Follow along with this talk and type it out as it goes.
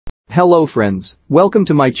Hello friends, welcome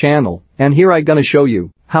to my channel, and here I gonna show you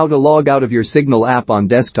how to log out of your Signal app on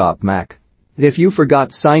desktop Mac. If you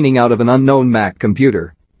forgot signing out of an unknown Mac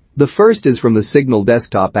computer. The first is from the Signal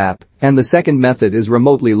desktop app, and the second method is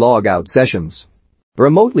remotely log out sessions.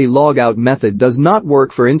 Remotely log out method does not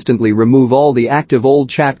work for instantly remove all the active old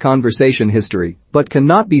chat conversation history, but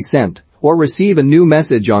cannot be sent or receive a new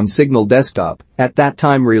message on Signal desktop. At that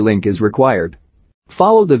time relink is required.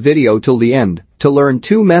 Follow the video till the end to learn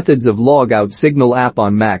two methods of log out Signal app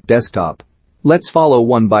on Mac desktop. Let's follow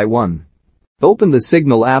one by one. Open the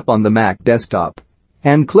Signal app on the Mac desktop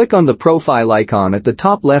and click on the profile icon at the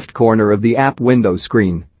top left corner of the app window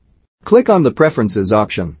screen. Click on the Preferences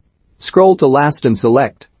option. Scroll to last and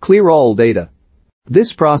select Clear all data.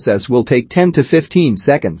 This process will take 10 to 15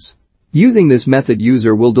 seconds. Using this method,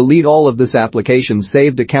 user will delete all of this application's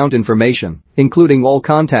saved account information, including all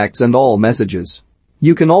contacts and all messages.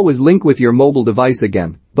 You can always link with your mobile device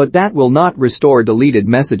again, but that will not restore deleted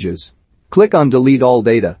messages. Click on Delete all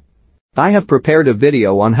data. I have prepared a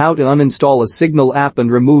video on how to uninstall a Signal app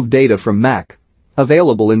and remove data from Mac.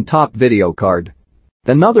 Available in top video card.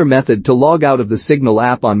 Another method to log out of the Signal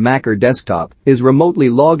app on Mac or desktop is remotely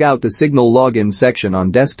log out the Signal login section on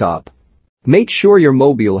desktop. Make sure your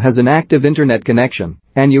mobile has an active internet connection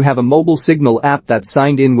and you have a mobile Signal app that's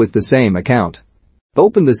signed in with the same account.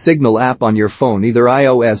 Open the Signal app on your phone, either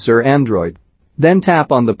iOS or Android. Then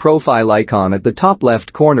tap on the profile icon at the top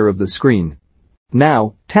left corner of the screen.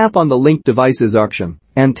 Now, tap on the Link Devices option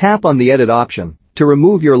and tap on the Edit option to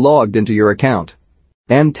remove your logged into your account.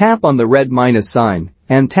 And tap on the red minus sign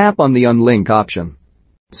and tap on the Unlink option.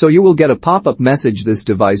 So you will get a pop-up message: this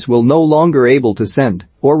device will no longer able to send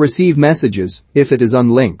or receive messages if it is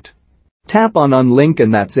unlinked. Tap on Unlink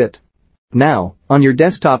and that's it. Now, on your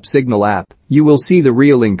desktop Signal app, you will see the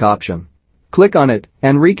Relink option. Click on it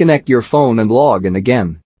and reconnect your phone and log in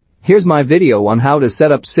again. Here's my video on how to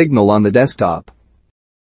set up Signal on the desktop.